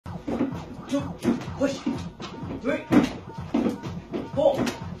2, push it, 3, 4,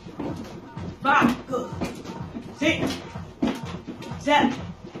 5, good, 6, 7,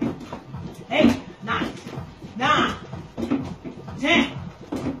 8, nice, 9, 10,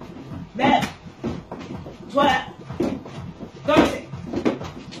 11, 12, 13,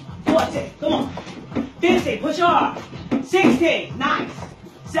 14, come on, 15, push hard, 16, nice,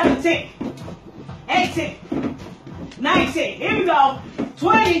 17, 18, 19, here we go,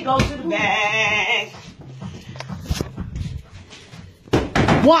 20, go to the bag.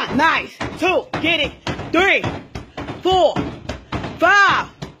 1, nice, 2, get it, 3, 4, 5,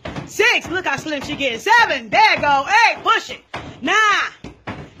 6, look how slim she getting, 7, there you go, 8, push it, 9,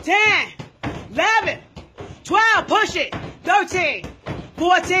 10, 11, 12, push it, 13,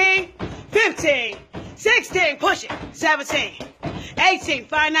 14, 15, 16, push it, 17, 18,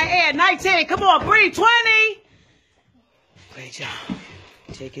 find that air, 19, come on, breathe, 20. Great job.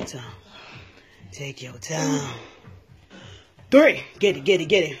 Take your time. Take your time. 3, get it, get it,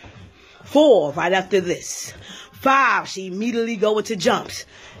 get it. 4, right after this. 5, she immediately go into jumps.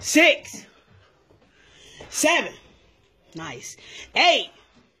 6, 7, nice. 8,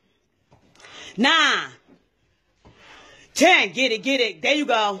 9, 10, get it, get it. There you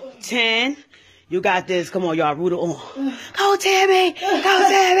go. 10. You got this. Come on, y'all. Root it on. Go, Tammy. Go,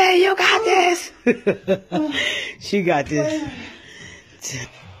 Tammy. You got this. She got this.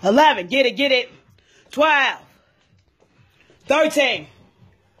 11. Get it, get it. 12. 13.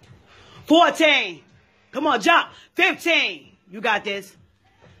 14. Come on, jump. 15. You got this.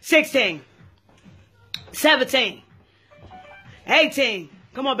 16. 17. 18.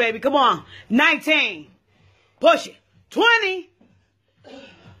 Come on, baby. Come on. 19. Push it. 20.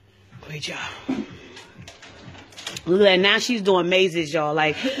 Great job. Look at that. Now she's doing mazes, y'all.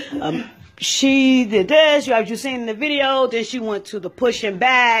 Like, she did this. You seen in the video. Then she went to the pushing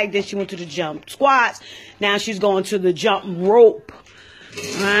bag. Then she went to the jump squats. Now she's going to the jump rope.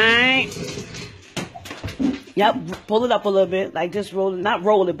 All right. Yep. Pull it up a little bit. Like, just roll it. Not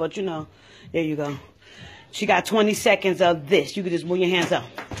roll it, but, you know. There you go. She got 20 seconds of this. You can just move your hands up.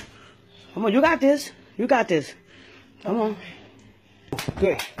 Come on. You got this. You got this. Come on.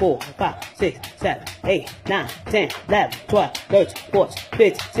 3, 4, 5, 6, 7, 8, 9, 10, 11, 12, 13, 14,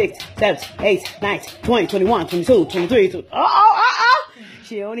 15, 16, 17, 18, 19, 20, 21, 22, 23.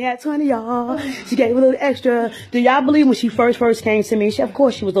 She only had 20, y'all. She gave a little extra. Do y'all believe when she first came to me, of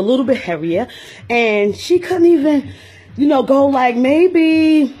course, she was a little bit heavier. And she couldn't even, you know, go like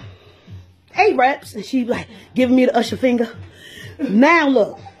maybe 8 reps. And she like giving me the Usher finger. Now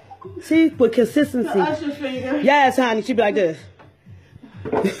look. See, with consistency. The Usher finger. Yes, honey. She be like this.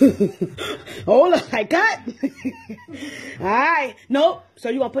 Hold on, I cut. All right, nope. So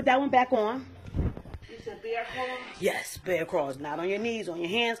you gonna put that one back on? You said bear crawls? Yes, bear crawls. Not on your knees, on your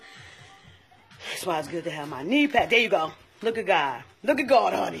hands. That's why it's good to have my knee pad. There you go. Look at God. Look at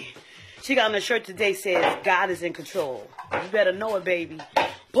God, honey. She got on a shirt today says God is in control. You better know it, baby.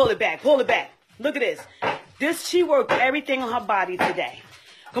 Pull it back. Pull it back. Look at this. She worked everything on her body today.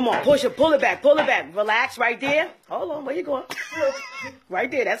 Come on, push it, pull it back, Relax right there. Hold on, where you going?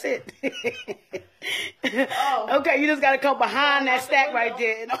 Right there, that's it. Oh. Okay, you just got to come behind that stack right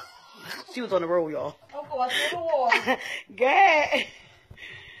there. She was on the road, y'all. I'm going through the wall. Get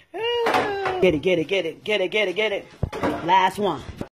it. Get it. Last one.